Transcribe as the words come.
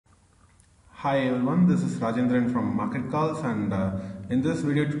Hi everyone, this is Rajendran from Market Calls, and in this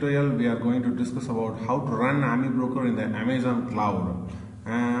video tutorial we are going to discuss about how to run Amibroker in the Amazon cloud.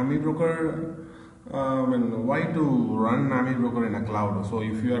 Amibroker, why to run Amibroker in a cloud? So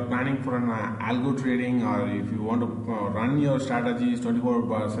if you are planning for an algo trading, or if you want to run your strategies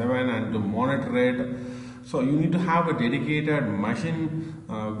 24/7 and to monitor it, so you need to have a dedicated machine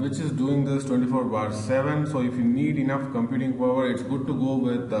which is doing this 24/7. So if you need enough computing power, it's good to go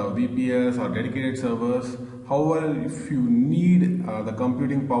with VPS or dedicated servers. However, if you need the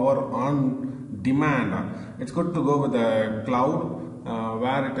computing power on demand, it's good to go with the cloud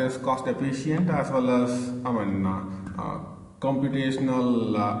where it is cost efficient as well as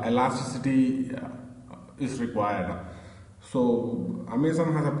computational elasticity is required. So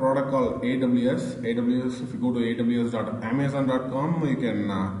Amazon has a product called AWS. AWS, if you go to aws.amazon.com, you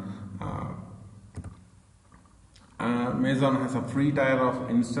can Amazon has a free tier of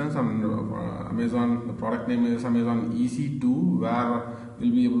instance, and Amazon, the product name is Amazon EC2, where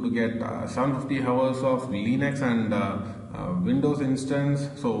you'll be able to get 750 hours of Linux and Windows instance.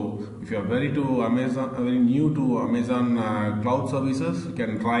 So if you are very new to Amazon cloud services, you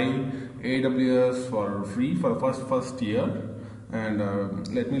can try AWS for free for the first year. And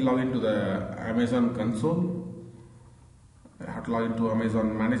let me log into the Amazon console. I have to log into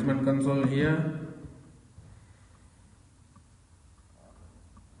Amazon management console here.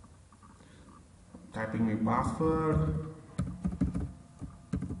 Typing my password.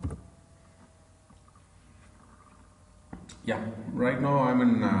 Yeah, right now I'm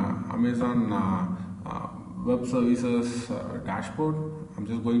in Amazon web services dashboard. I'm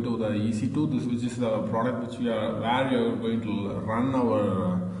just going to the EC2, which is the product where you're going to run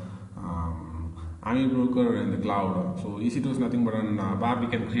our Amibroker in the cloud. So EC2 is nothing but where we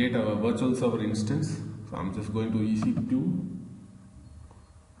can create a virtual server instance. So I'm just going to EC2.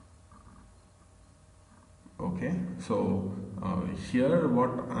 Okay, so here what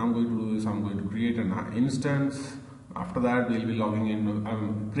I'm going to do is I'm going to create an instance. After that, we'll be logging in.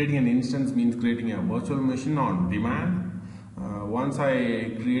 Creating an instance means creating a virtual machine on demand. Once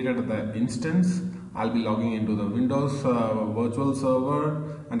I created the instance, I'll be logging into the Windows virtual server,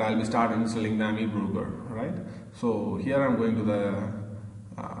 and I'll be start installing the Amibroker, right? So here I'm going to the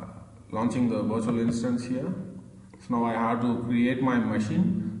launching the virtual instance here. So now I have to create my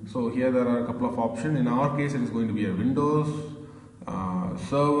machine. So here there are a couple of options. In our case, it is going to be a Windows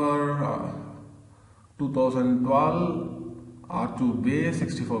server 2012 R2 base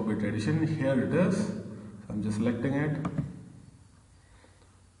 64-bit edition. Here it is. So I'm just selecting it.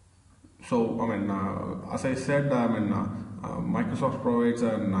 So as I said, Microsoft provides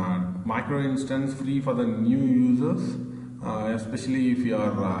a micro instance free for the new users, especially if you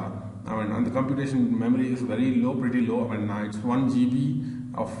are and the computation memory is very low, pretty low. It's 1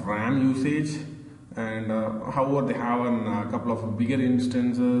 GB of RAM usage, and however they have a couple of bigger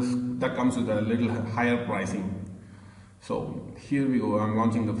instances that comes with a little higher pricing. So here we go. I'm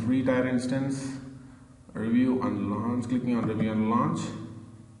launching the free tier instance. Review and launch. Clicking on review and launch.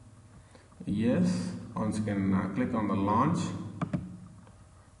 Yes. Once you can click on the launch.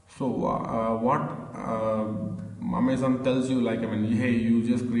 So what Amazon tells you, hey, you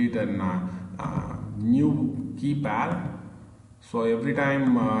just create a new key pair. So every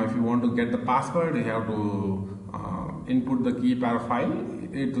time if you want to get the password, you have to input the key pair file.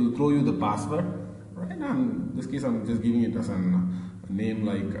 It will throw you the password, right? And in this case, I'm just giving it as a name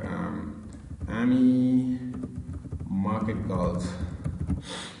like Ami Market Calls.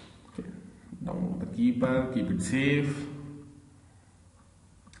 Okay. Download the key pair, keep it safe.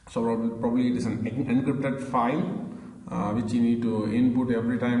 So probably it is an encrypted file which you need to input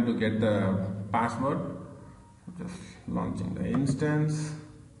every time to get the password. Just launching the instance.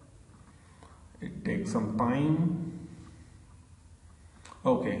 It takes some time.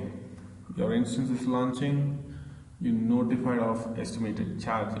 Okay, your instance is launching. You notified of estimated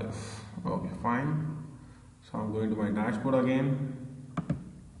charges. Okay, fine. So I'm going to my dashboard again.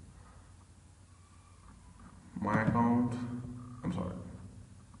 My account. I'm sorry.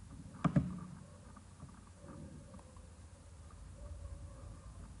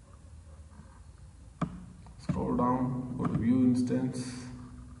 Scroll down, go to view instance.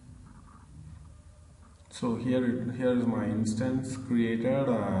 So here is my instance created.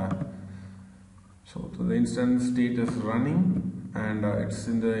 So the instance state is running, and it's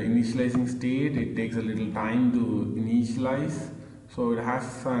in the initializing state. It takes a little time to initialize. So it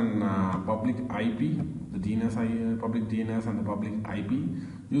has an public IP, the public DNS and the public IP.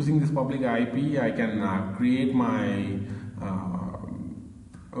 Using this public IP, I can create my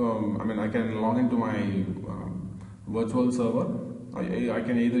I can log into my virtual server. I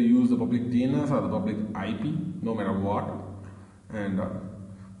can either use the public DNS or the public IP, no matter what. And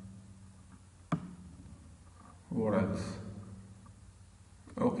what else?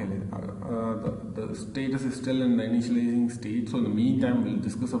 Okay, the status is still in the initializing state. So in the meantime, we'll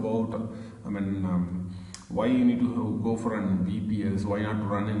discuss about why you need to go for an VPS, why not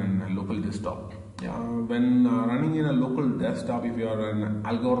run in a local desktop. When running in a local desktop, if you are an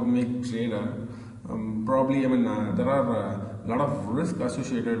algorithmic trader, probably there are a lot of risk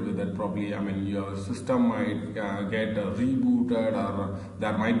associated with it. Probably your system might get rebooted, or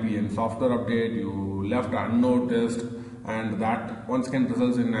there might be a software update you left unnoticed, and that once can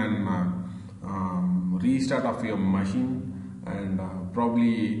result in an restart of your machine, and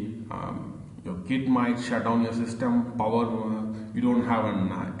probably your kit might shut down your system power. You don't have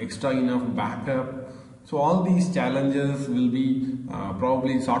an extra enough backup. So all these challenges will be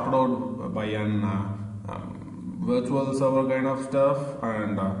probably sorted out by an virtual server kind of stuff.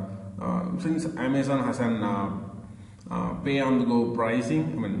 And since Amazon has an pay on the go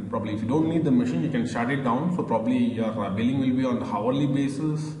pricing, probably if you don't need the machine, you can shut it down. So probably your billing will be on the hourly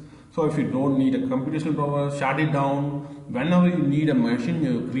basis. So if you don't need a computational power, shut it down. Whenever you need a machine,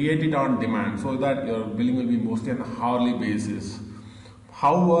 you create it on demand, so that your billing will be mostly on a hourly basis.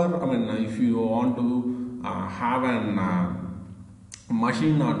 However, if you want to have an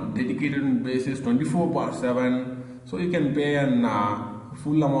machine on dedicated basis 24/7, so you can pay an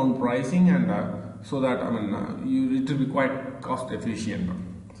full amount pricing, and so that it will be quite cost efficient.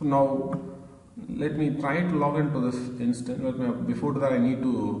 So now let me try to log into this instance. Before that, I need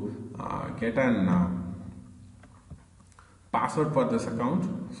to get an password for this account.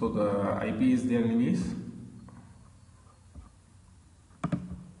 So the IP is there anyways.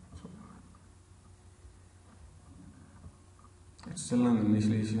 It's still in the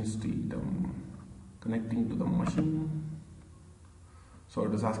initialization state. I'm connecting to the machine. So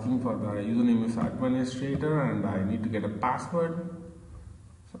it is asking for the username is administrator, and I need to get a password.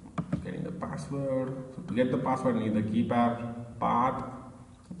 So I'm getting the password. So to get the password, I need the keypad path.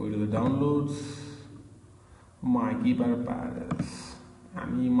 Go to the downloads. My keypad path is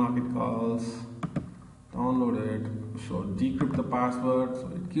Amibroker calls. Download it. So decrypt the password. So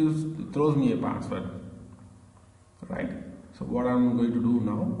it throws me a password. Right. So what I'm going to do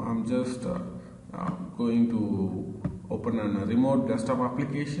now, I'm just going to open a remote desktop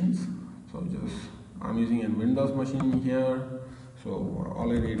applications. So I'm using a Windows machine here. So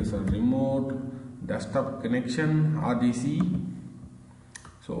all I need is a remote desktop connection, RDC.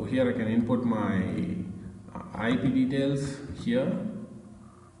 So here I can input my IP details here.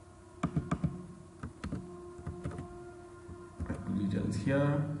 IP details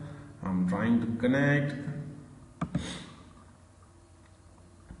here. I'm trying to connect.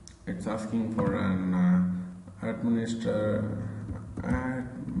 It's asking for an administrator,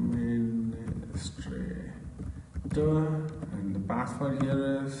 and the password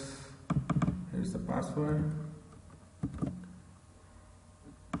here's the password.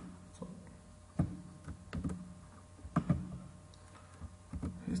 So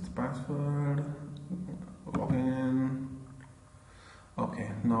here's the password. Log in.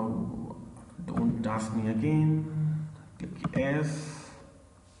 Okay, now don't ask me again. Click yes.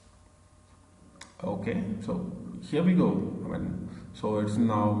 Okay, so here we go. So it's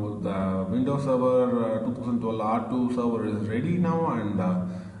now the Windows Server 2012 R2 server is ready now, and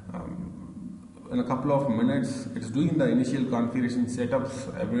in a couple of minutes it's doing the initial configuration setups.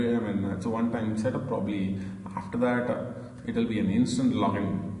 It's a one-time setup. Probably after that it will be an instant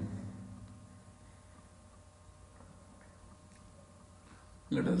login.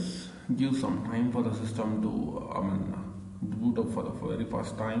 Let us give some time for the system to boot up for the very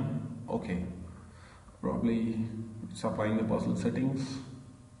first time. Okay. Probably it's applying the personal settings.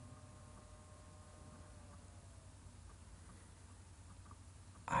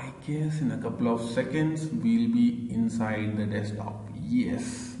 I guess in a couple of seconds we'll be inside the desktop.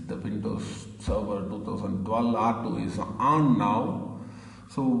 Yes, the Windows Server 2012 R2 is on now.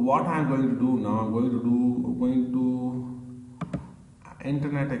 So what I'm going to do now, I'm going to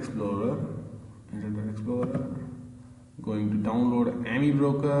Internet Explorer, going to download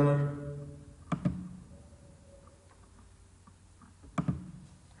Amibroker.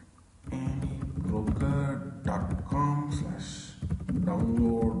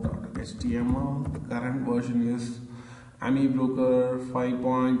 Amibroker.com/download.html. The current version is Amibroker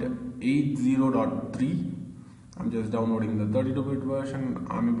 5.80.3. I'm just downloading the 32-bit version.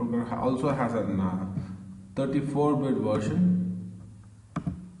 Amibroker also has a 34-bit version.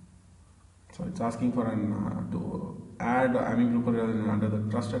 So it's asking for to add Amibroker under the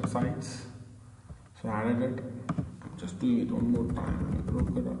trusted sites. So I added it. I'm just doing it one more time.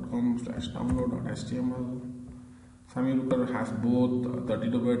 amibroker.com/download.html. Amibroker has both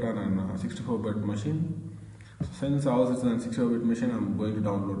 32-bit and 64-bit machine. So since ours is a 64-bit machine, I'm going to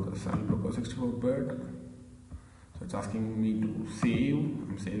download this Amibroker 64-bit. So it's asking me to save.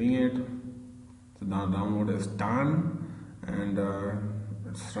 I'm saving it. So the download is done, and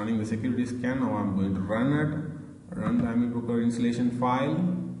it's running the security scan. Now I'm going to run it. Run the Amibroker installation file.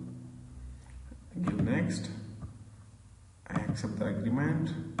 Give next. I accept the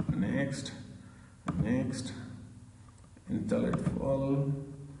agreement. Next. Install it full.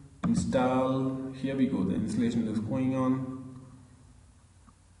 Install. Here we go. The installation is going on.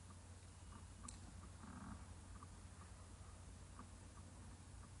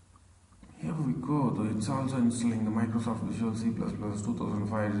 Here we go. It's also installing the Microsoft Visual C++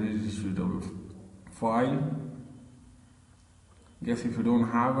 2005 registrable file. Guess if you don't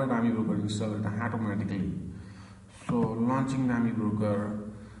have it, Amibroker install it automatically. So launching the Amibroker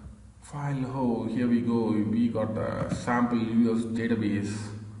file. Oh, here we go. We got a sample US database.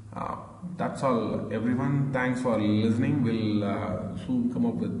 That's all, everyone. Thanks for listening. We'll soon come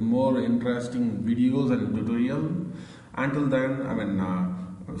up with more interesting videos and tutorial. Until then,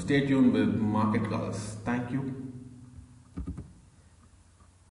 stay tuned with Market Calls. Thank you.